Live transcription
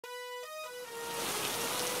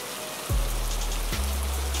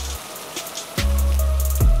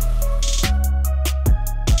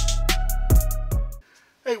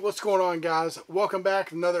Hey, what's going on, guys? Welcome back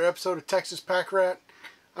to another episode of Texas Pack Rat.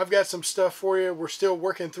 I've got some stuff for you. We're still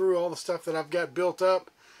working through all the stuff that I've got built up.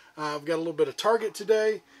 I've got a little bit of Target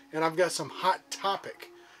today, and I've got some Hot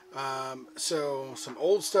Topic. So some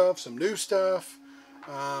old stuff, some new stuff.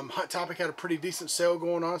 Hot Topic had a pretty decent sale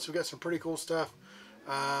going on, so we've got some pretty cool stuff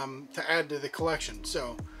to add to the collection.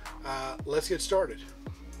 So let's get started.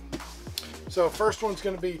 So first one's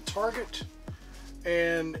going to be Target,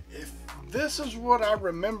 and if this is what I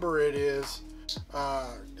remember it is,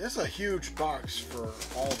 it's a huge box for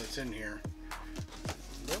all that's in here.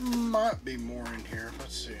 There might be more in here.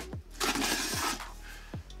 Let's see.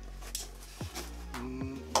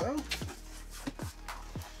 No.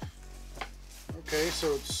 Okay,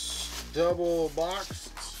 so it's double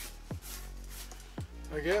boxed,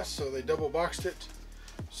 I guess. So they double boxed it.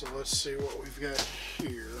 So let's see what we've got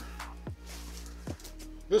here.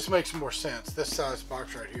 This makes more sense, this size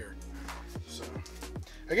box right here. So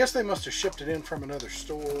I guess they must have shipped it in from another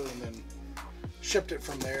store and then shipped it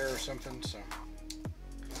from there or something. So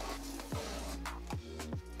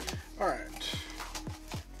all right,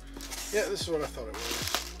 yeah, this is what I thought it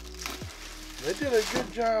was. They did a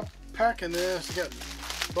good job packing this. They got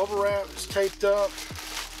bubble wrap, it's taped up.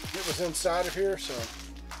 It was inside of here, so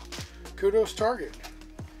kudos Target.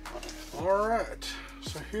 All right,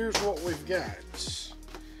 so here's what we've got.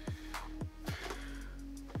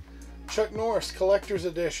 Chuck Norris Collector's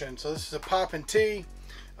Edition. So this is a Pop and Tee.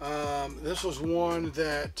 This was one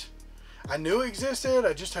that I knew existed.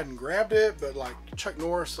 I just hadn't grabbed it. But like Chuck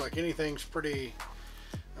Norris, like anything's pretty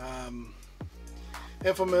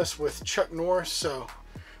infamous with Chuck Norris. So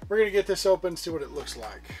we're gonna get this open, see what it looks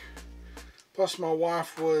like. Plus, my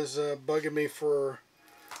wife was bugging me for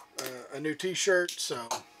a new T-shirt, so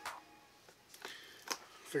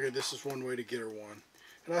figured this is one way to get her one.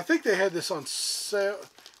 And I think they had this on sale.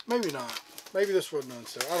 Maybe not. Maybe this wasn't on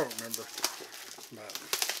sale. I don't remember. But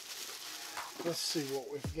let's see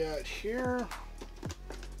what we've got here.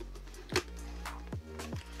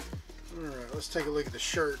 Alright, let's take a look at the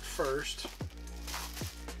shirt first.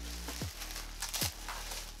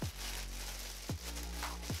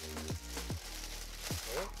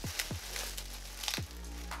 Well,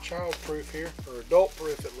 child-proof here, or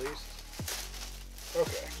adult-proof at least.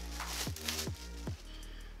 Okay.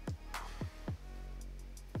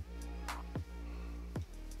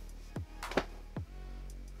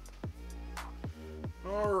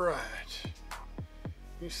 Alright,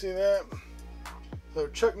 you see that? So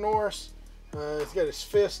Chuck Norris, he's got his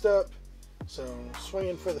fist up, so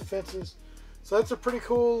swinging for the fences. So that's a pretty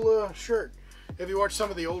cool shirt. If you watch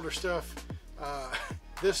some of the older stuff,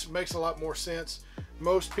 this makes a lot more sense.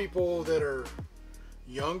 Most people that are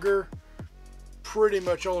younger pretty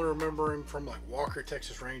much only remember him from like Walker,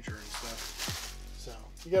 Texas Ranger and stuff. So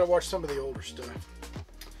you gotta watch some of the older stuff.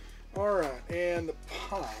 Alright, and the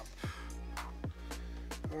pop.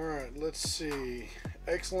 Alright, let's see.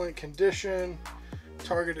 Excellent condition.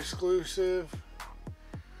 Target exclusive.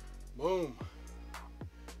 Boom.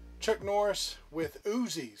 Chuck Norris with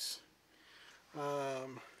Uzis.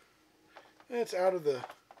 It's out of the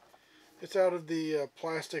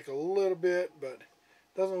plastic a little bit, but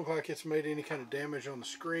doesn't look like it's made any kind of damage on the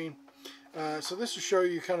screen. So this will show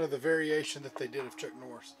you kind of the variation that they did of Chuck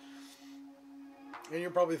Norris. And you're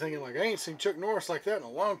probably thinking like, I ain't seen Chuck Norris like that in a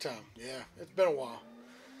long time. Yeah, it's been a while.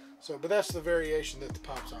 So, but that's the variation that the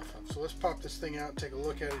pop's off of. So let's pop this thing out and take a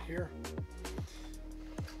look at it here.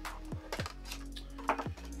 And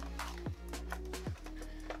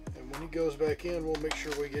when he goes back in, we'll make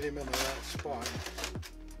sure we get him in the right spot.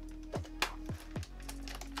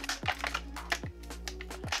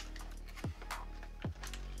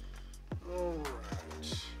 Alright.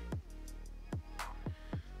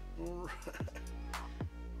 Alright.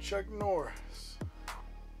 Chuck Norris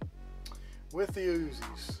with the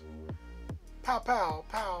Uzis. Pow, pow,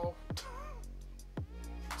 pow.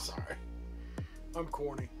 Sorry. I'm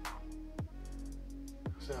corny.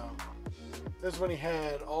 So, this is when he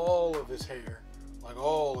had all of his hair. Like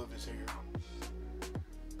all of his hair.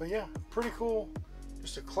 But yeah, pretty cool.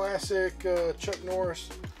 Just a classic Chuck Norris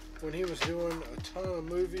when he was doing a ton of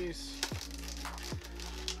movies.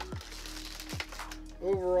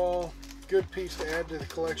 Overall, good piece to add to the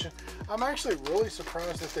collection. I'm actually really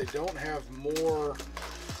surprised that they don't have more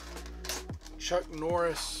Chuck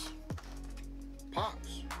Norris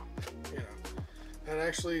pops. You know, that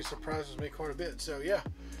actually surprises me quite a bit. So yeah,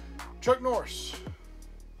 Chuck Norris.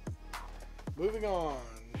 Moving on.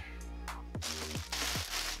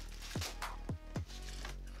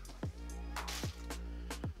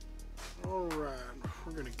 All right,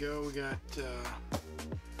 we're gonna go. We got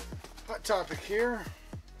Hot Topic here.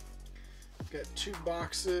 Got 2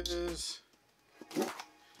 boxes. And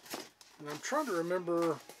I'm trying to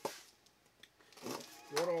remember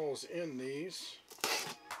what all's in these.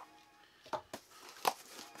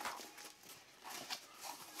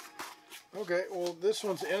 Okay, well this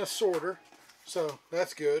one's in a sorter, so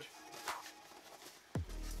that's good.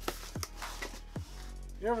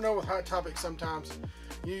 You never know with Hot Topic sometimes.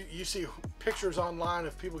 You see pictures online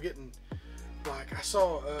of people getting, like I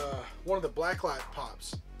saw one of the blacklight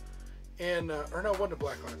pops. And, or no, it wasn't a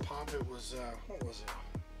blacklight pop, it was, what was it?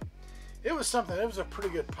 It was something, it was a pretty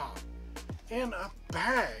good pop. In a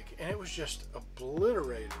bag, and it was just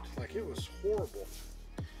obliterated. Like, it was horrible.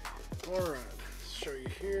 Alright, let's show you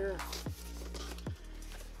here.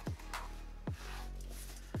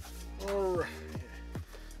 Alright,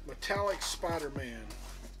 metallic Spider-Man.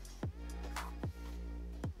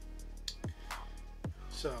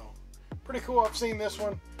 So, pretty cool. I've seen this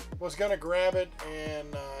one. Was gonna grab it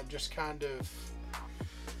and just kind of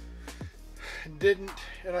didn't.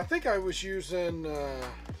 And I think I was using,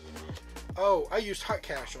 oh, I used Hot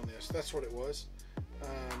Cash on this. That's what it was.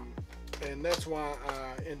 And that's why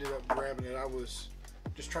I ended up grabbing it. I was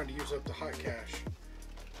just trying to use up the Hot Cash.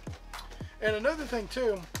 And another thing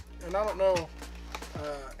too, and I don't know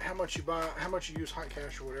how much you buy, how much you use Hot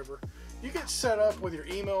Cash or whatever. You get set up with your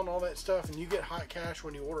email and all that stuff, and you get Hot Cash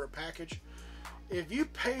when you order a package. If you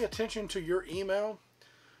pay attention to your email,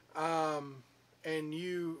 and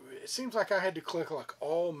it seems like I had to click like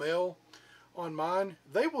all mail on mine,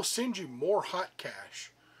 they will send you more Hot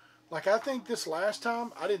Cash. Like I think this last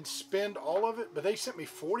time I didn't spend all of it, but they sent me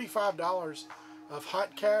 $45 of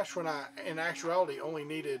Hot Cash when I in actuality only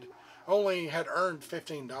had earned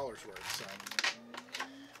 $15 worth. So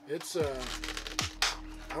it's I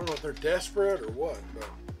don't know if they're desperate or what, but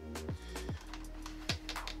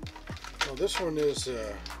well, this one is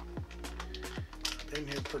in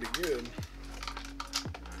here pretty good.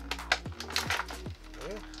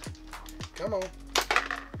 Well, come on.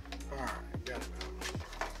 Alright, got it.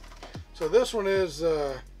 So this one is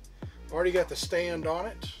already got the stand on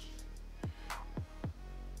it.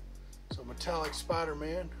 So metallic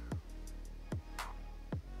Spider-Man.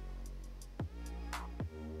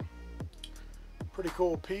 Pretty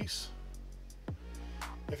cool piece.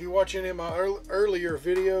 If you watch any of my earlier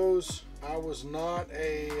videos, I was not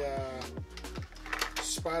a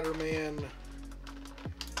Spider-Man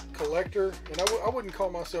collector, and I wouldn't call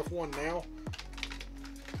myself one now,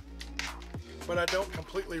 but I don't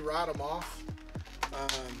completely write them off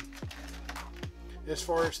as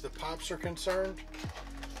far as the pops are concerned.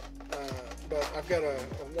 But I've got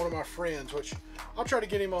one of my friends, which I'll try to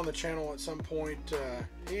get him on the channel at some point.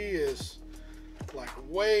 He is like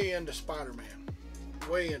way into Spider-Man.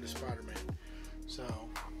 Way into Spider-Man. So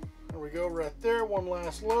there we go right there. One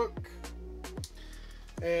last look.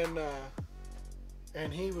 And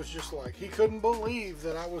he was just like, he couldn't believe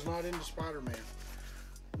that I was not into Spider-Man.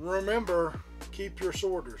 Remember, keep your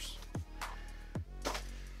sorters.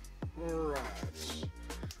 Alright. Let's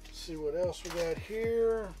see what else we got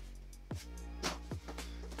here.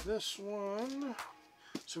 This one.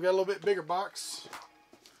 So we got a little bit bigger box.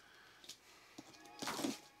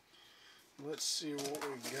 Let's see what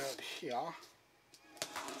we got here.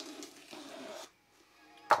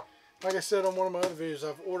 Like I said on one of my other videos,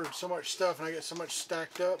 I've ordered so much stuff and I get so much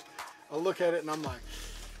stacked up. I look at it and I'm like,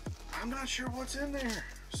 I'm not sure what's in there.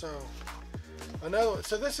 So another one.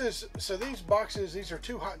 So these boxes, these are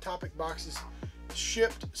 2 Hot Topic boxes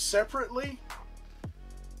shipped separately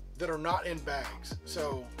that are not in bags.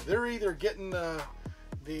 So they're either getting the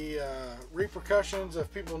repercussions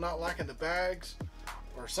of people not liking the bags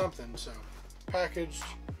or something. So packaged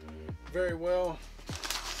very well.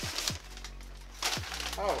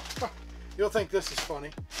 Oh, you'll think this is funny.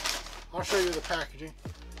 I'll show you the packaging.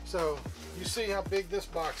 So you see how big this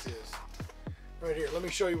box is right here. Let me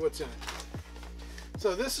show you what's in it.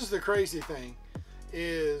 So this is the crazy thing,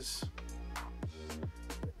 is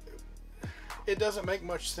it doesn't make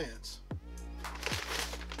much sense.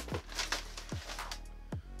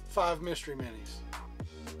 5 mystery minis.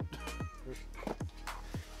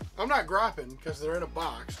 I'm not griping because they're in a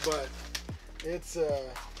box, but it's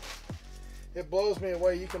it blows me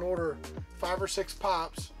away. You can order 5 or 6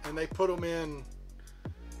 pops and they put them in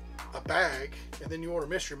a bag, and then you order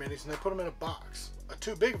mystery minis and they put them in a box,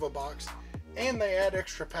 too big of a box, and they add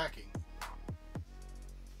extra packing.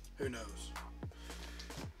 Who knows?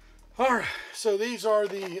 Alright, so these are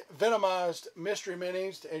the Venomized mystery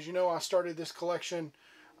minis. As you know, I started this collection,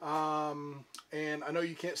 and I know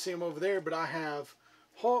you can't see them over there, but I have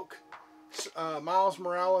Hulk, Miles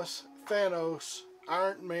Morales, Thanos,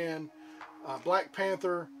 Iron Man, Black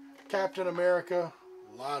Panther, Captain America,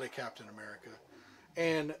 A lot of Captain America.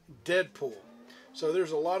 And Deadpool. So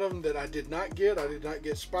there's a lot of them that I did not get. I did not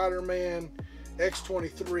get Spider-Man,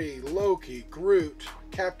 X-23, Loki, Groot,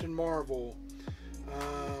 Captain Marvel.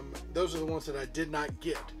 Those are the ones that I did not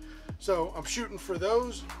get. So I'm shooting for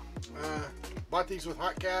those. Bought these with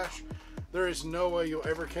hot cash. There is no way you'll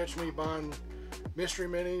ever catch me buying mystery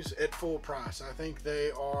minis at full price. I think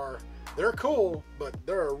they're cool, but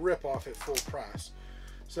they're a rip-off at full price.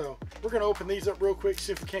 So we're going to open these up real quick,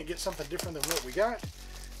 see if we can't get something different than what we got.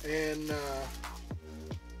 And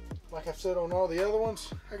like I've said on all the other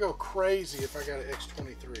ones, I go crazy if I got an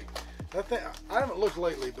X-23. That thing, I haven't looked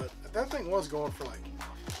lately, but that thing was going for like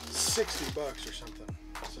 60 bucks or something.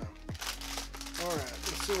 So, all right,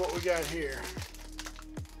 let's see what we got here.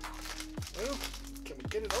 Well, can we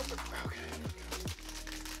get it open? Okay, here we go.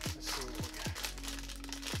 Let's see what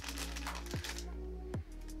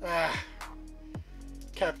we got.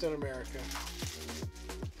 Captain America.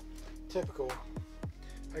 Typical.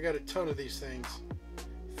 I got a ton of these things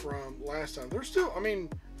from last time. They're still, I mean,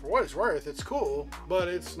 for what it's worth, it's cool, but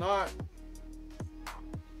it's not,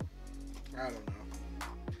 I don't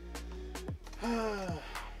know.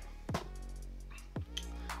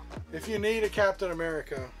 If you need a Captain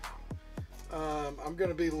America, I'm going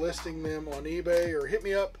to be listing them on eBay, or hit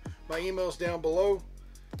me up. My email's down below.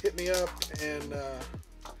 Hit me up and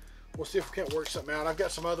we'll see if we can't work something out. I've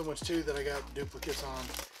got some other ones too that I got duplicates on.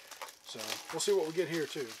 So we'll see what we get here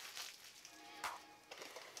too.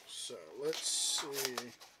 So let's see.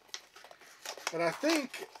 And I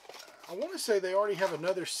want to say they already have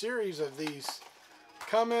another series of these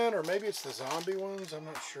coming, or maybe it's the zombie ones. I'm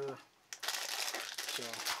not sure. So,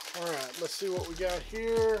 all right, let's see what we got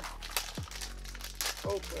here.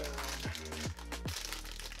 Open.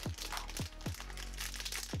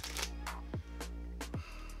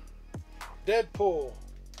 Deadpool.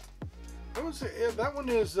 What was it? Yeah, that one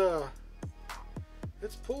is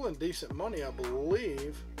it's pulling decent money, I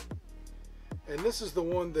believe. And this is the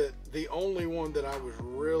only one that I was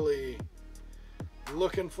really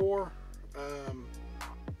looking for.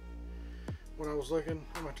 When I was looking,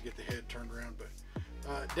 I'm going to have to get the head turned around, but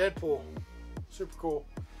Deadpool, super cool.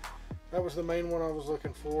 That was the main one I was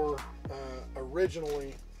looking for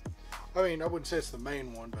originally. I mean, I wouldn't say it's the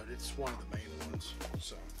main one, but it's one of the main ones.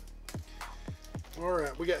 So, all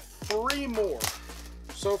right, we got 3 more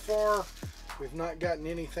so far. We've not gotten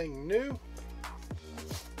anything new.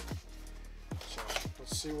 So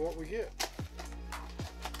let's see what we get.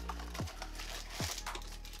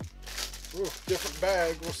 Ooh, different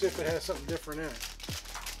bag. We'll see if it has something different in it.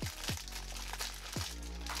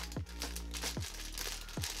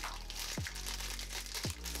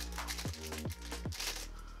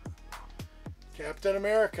 Captain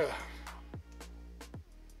America.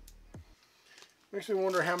 Makes me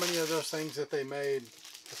wonder how many of those things that they made.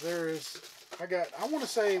 If there is, I want to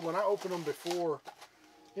say when I opened them before,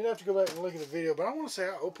 you'd have to go back and look at the video, but I want to say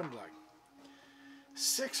I opened like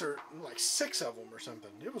 6 of them or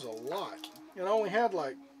something. It was a lot. And I only had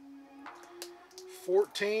like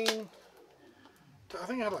 14, I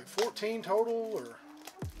think I had like 14 total or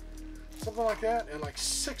something like that, and like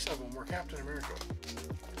 6 of them were Captain America.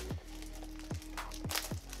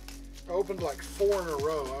 I opened like 4 in a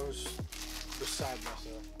row. I was beside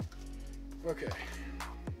myself. Okay.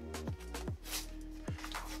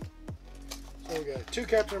 So we got 2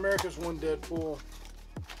 Captain Americas, 1 Deadpool.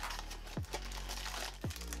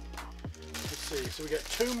 Let's see. So we got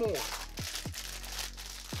 2 more.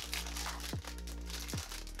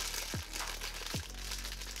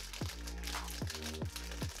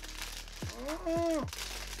 Oh.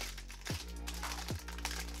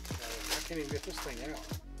 I can't even get this thing out.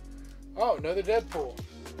 Oh, another Deadpool.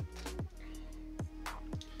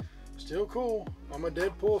 Still cool. I'm a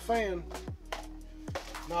Deadpool fan.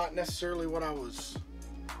 Not necessarily what I was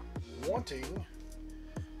wanting.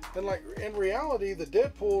 And like in reality, the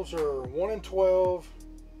Deadpools are 1 in 12.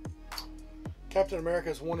 Captain America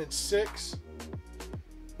is 1 in 6.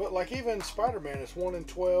 But like even Spider-Man is 1 in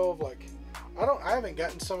 12. Like I haven't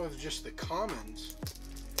gotten some of just the commons,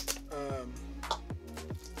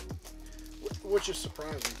 which is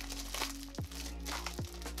surprising.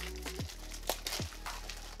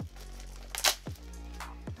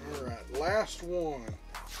 All right, last one.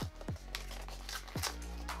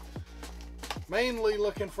 Mainly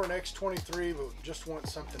looking for an X-23, but just want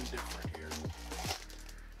something different here.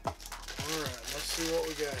 All right, let's see what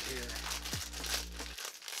we got here.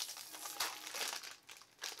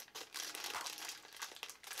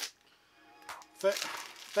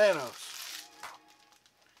 Thanos.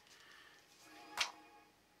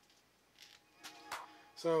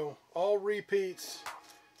 So all repeats,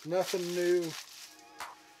 nothing new.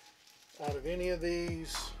 out of any of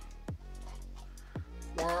these.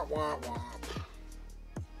 Womp, womp, womp.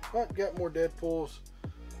 But got more Deadpools,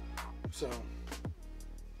 so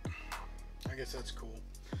I guess that's cool.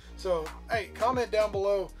 So hey, comment down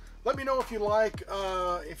below. Let me know if you like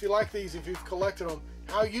these, if you've collected them,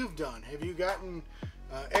 how you've done. Have you gotten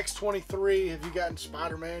X-23? Have you gotten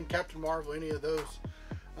Spider-Man, Captain Marvel, any of those?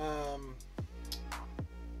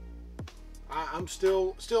 I'm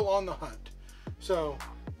still on the hunt. So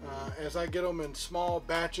as I get them in small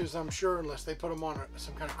batches, I'm sure, unless they put them on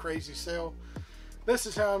some kind of crazy sale, this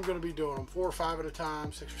is how I'm going to be doing them: 4 or 5 at a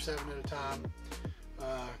time, 6 or 7 at a time.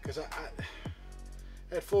 Because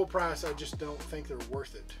at full price, I just don't think they're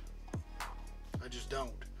worth it. I just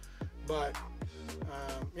don't. But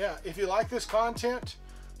yeah, if you like this content,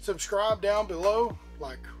 subscribe down below,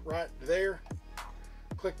 like right there.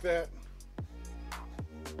 Click that.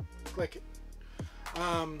 Click it.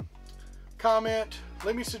 Comment,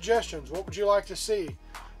 leave me suggestions. What would you like to see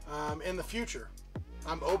in the future?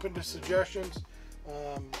 I'm open to suggestions.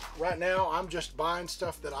 Right now I'm just buying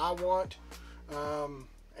stuff that I want,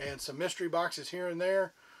 and some mystery boxes here and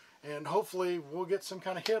there, and hopefully we'll get some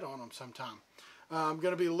kind of hit on them sometime. I'm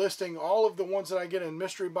going to be listing all of the ones that I get in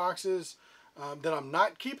mystery boxes that I'm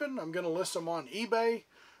not keeping. I'm going to list them on eBay,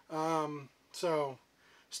 so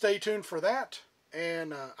stay tuned for that.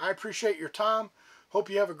 And I appreciate your time. Hope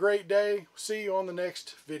you have a great day. See you on the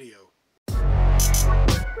next video.